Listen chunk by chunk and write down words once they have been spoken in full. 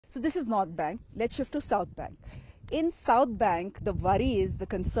So this is North Bank. Let's shift to South Bank. In South Bank, the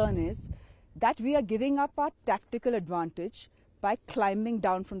concern is that we are giving up our tactical advantage by climbing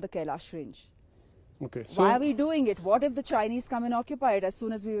down from the Kailash range. Okay. So why are we doing it? What if the Chinese come and occupy it as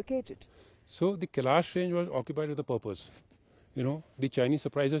soon as we vacate it? So the Kailash range was occupied with a purpose. You know, the Chinese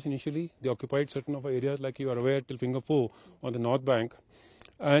surprised us initially. They occupied certain of our areas, like you are aware, till Finger 4 on the North Bank.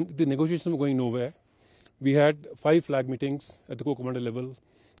 And the negotiations were going nowhere. We had 5 flag meetings at the co-commander level,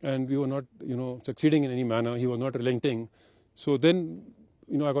 and we were not, succeeding in any manner. He was not relenting. So then,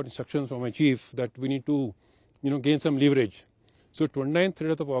 I got instructions from my chief that we need to, gain some leverage. So 29th,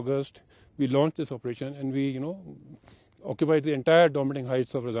 30th of August, we launched this operation, and we, occupied the entire dominating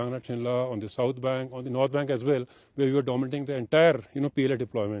heights of Razangana Chinla on the South Bank, on the North Bank as well, where we were dominating the entire, PLA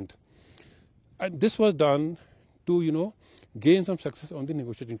deployment. And this was done to, gain some success on the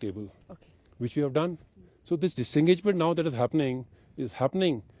negotiating table, which we have done. So this disengagement now that is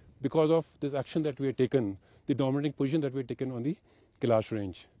happening because of this action that we have taken, the dominating position that we have taken on the Kailash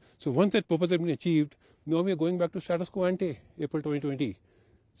range. So once that purpose has been achieved, now we are going back to status quo ante, April 2020.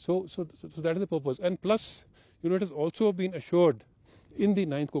 So that is the purpose. And plus, it has also been assured in the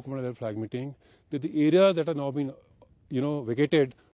 9th co-commander level flag meeting that the areas that are now being, vacated